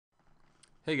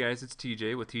Hey guys, it's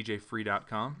TJ with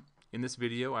TJFree.com. In this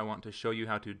video, I want to show you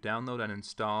how to download and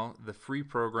install the free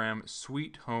program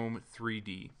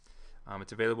SweetHome3d.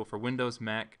 It's available for Windows,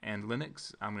 Mac, and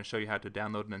Linux. I'm going to show you how to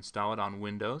download and install it on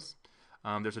Windows.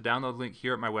 There's a download link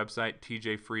here at my website,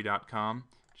 TJFree.com.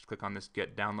 Just click on this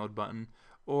Get Download button,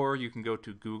 or you can go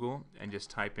to Google and just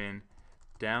type in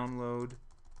download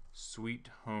Sweet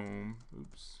Home.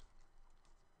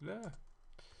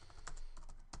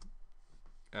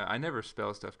 I never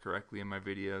spell stuff correctly in my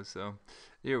videos, so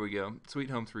here we go.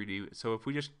 SweetHome3d. So if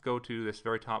we just go to this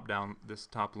very top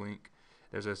link,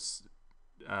 there's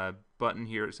a button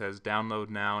here that says download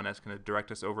now, and that's going to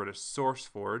direct us over to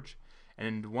SourceForge.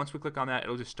 And once we click on that,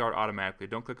 it'll just start automatically.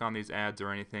 Don't click on these ads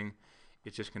or anything.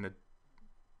 It's just going to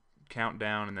count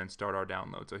down and then start our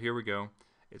download. So here we go.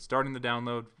 It's starting the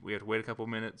download. We have to wait a couple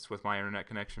minutes with my internet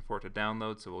connection for it to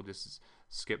download, so we'll just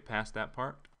skip past that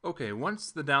part. Okay,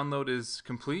 once the download is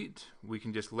complete, we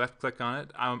can just left click on it.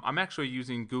 I'm actually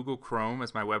using Google Chrome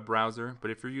as my web browser,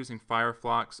 but if you're using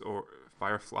Firefox or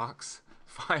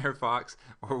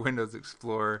Windows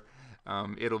Explorer,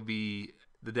 the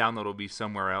download will be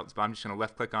somewhere else, but I'm just going to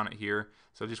left click on it here.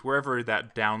 So just wherever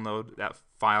that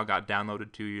file got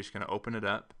downloaded to, you're just going to open it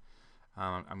up.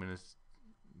 I'm going to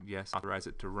authorize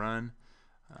it to run,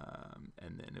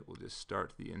 and then it will just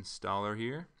start the installer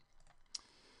here.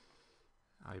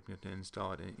 I'm going to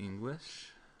install it in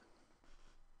English,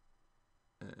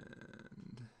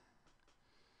 and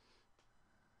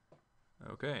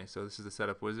okay, so this is the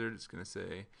setup wizard. It's going to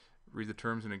say read the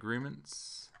terms and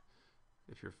agreements.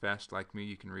 If you're fast like me,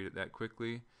 you can read it that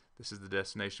quickly. This is the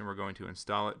destination we're going to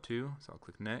install it to, so I'll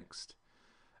click next.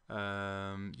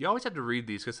 You always have to read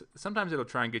these because sometimes it'll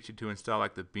try and get you to install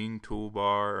like the Bing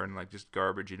toolbar and like just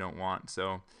garbage you don't want,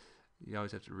 so you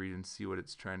always have to read and see what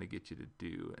it's trying to get you to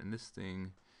do. And this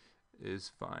thing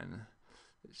is fine.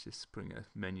 It's just putting a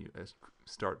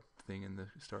start thing in the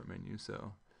start menu.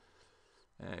 So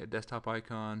a desktop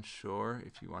icon, sure,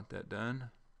 if you want that done.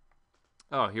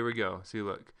 Oh, here we go. See,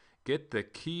 look, get the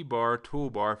key bar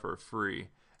toolbar for free.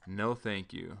 No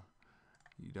thank you.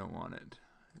 You don't want it.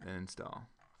 And install.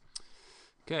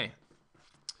 Okay.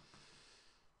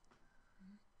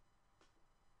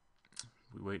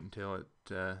 We wait until it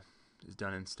is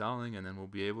done installing, and then we'll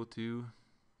be able to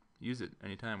use it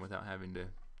anytime without having to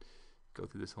go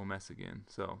through this whole mess again.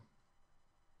 So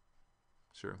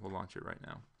sure, we'll launch it right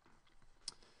now.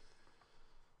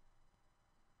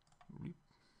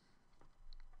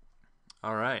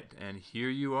 Alright, and here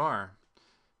you are.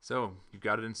 So you've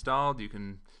got it installed.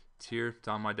 It's here, it's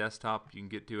on my desktop. You can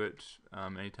get to it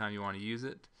anytime you want to use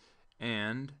it.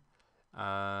 And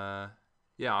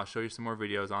yeah, I'll show you some more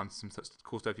videos on some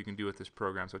cool stuff you can do with this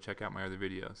program, so check out my other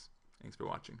videos. Thanks for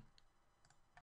watching.